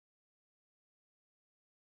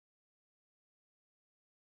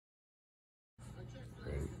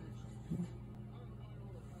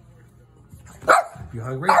You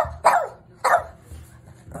hungry? Are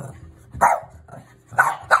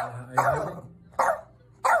you hungry?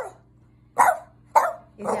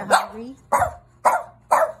 Is it hungry?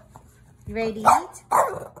 You ready to eat?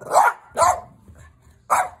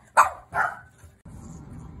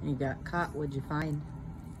 You got caught. What'd you find?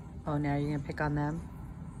 Oh, now you're gonna pick on them?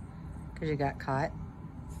 Because you got caught?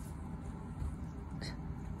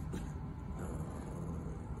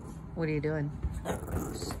 What are you doing?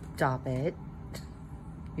 Stop it.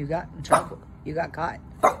 You got in trouble. You got caught.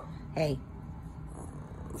 Hey.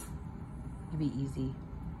 You be easy.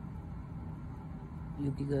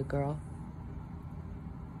 You be good, girl.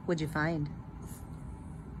 What'd you find?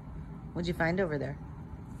 What'd you find over there?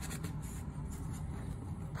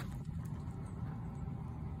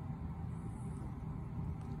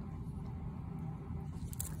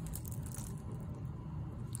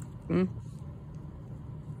 Hmm?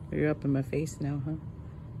 You're up in my face now, huh?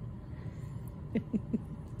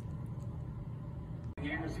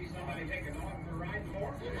 You ever see somebody take a dog for a ride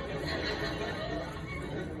before?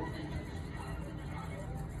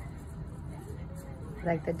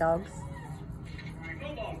 Like the dogs? Alright,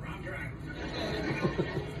 go ball, round drive.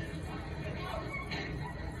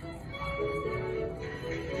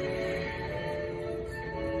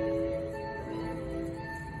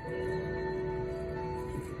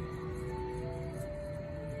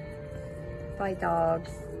 Bye,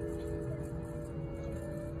 dogs.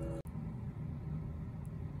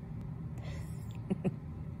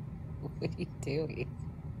 What are you doing?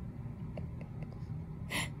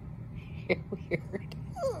 You're weird.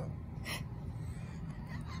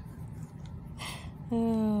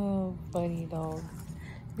 Oh, funny dog.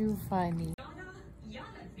 You're funny. Yeah,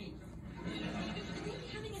 that's me. Are they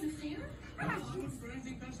having an affair? I wouldn't put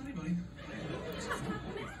anything past anybody. Just got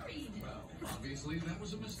married. Well, obviously that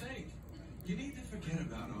was a mistake. You need to forget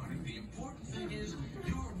about Arnie. The important thing is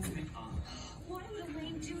you're moving on. Why would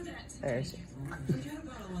Elaine do that? There's Forget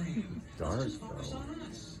about Elaine. Darn, Let's just focus bro. on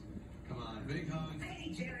us. Come on, big hug.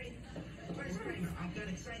 Hey, Jerry. Where's Kramer? I've got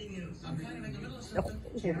exciting news. I'm kind of in the middle of oh,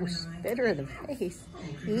 something. spit her in the face.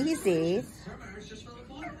 Easy. Her marriage just fell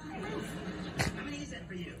apart. How many is that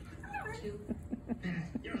for you? 2.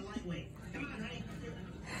 You're a lightweight. Come on, honey.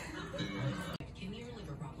 Kidney or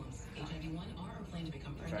liver problems. HIV-1 are or plan to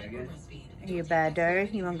become pregnant or breastfeed. You better.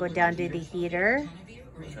 You want to go down to the heater? Tenavir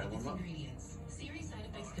or any of its ingredients. Serious side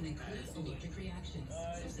effects can include allergic reactions.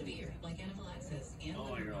 So severe, like anaphylaxis and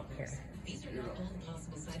liver problems. These are not all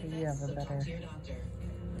possible side You have effects, a so talk better- to your doctor.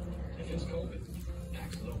 If it's COVID,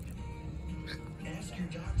 axe it open. Ask your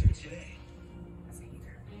doctor today.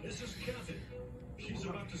 This is Kathy. She's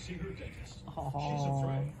about to see her dentist. She's Oh,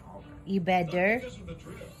 afraid. you better. Because of the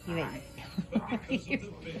drill. You better. But because of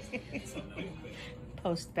the bit. It's a big bit.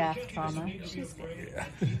 Post-bath trauma. She's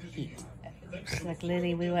heat. Like,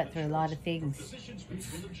 Lily, we went through a lot of things.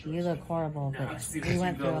 You look horrible, but we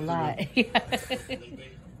went through a lot.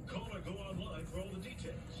 Call or go online for all the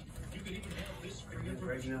details. You can even have this for your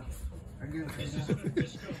Right now. This is an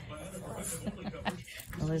discount plan and only coverage.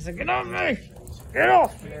 Melissa, get off me! Get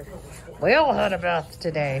off me! We all had a bath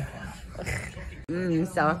today.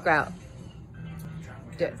 Sauerkraut.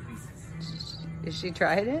 Is she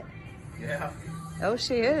trying it? Yeah. Oh,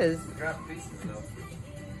 she is. Drop pieces though.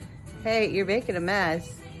 Hey, you're making a mess.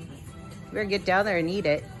 You better get down there and eat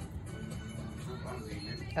it.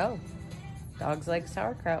 Oh, dogs like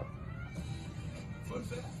sauerkraut.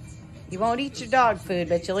 You won't eat your dog food,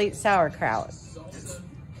 but you'll eat sauerkraut.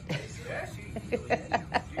 Yeah, she ate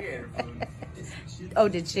her food. Oh,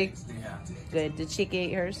 did she? Yeah. Good. Did she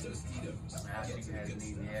eat hers? Now she hasn't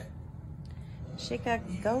eaten yet. Shika,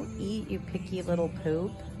 go eat, you picky little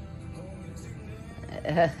poop.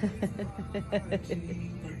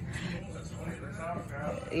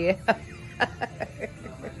 Yeah.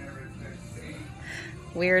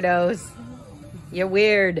 Weirdos. You're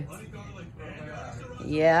weird.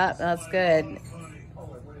 Yeah, that's good.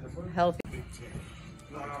 Healthy.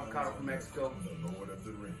 Avocado from Mexico.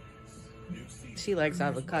 She likes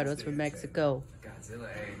avocados from Mexico. Godzilla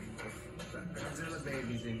egg. Godzilla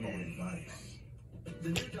babies in here. The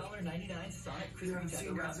new $1.99 Sonic You haven't Crispy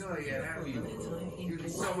seen Taco Godzilla yet, have you? You'd be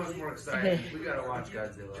so much more excited. We gotta watch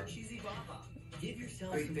Godzilla. Cheesy Papa. Give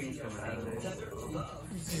yourself Big some things coming out of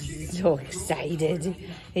this. So excited.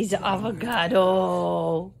 He's an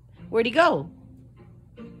avocado. Where'd he go?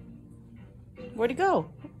 Where'd he go?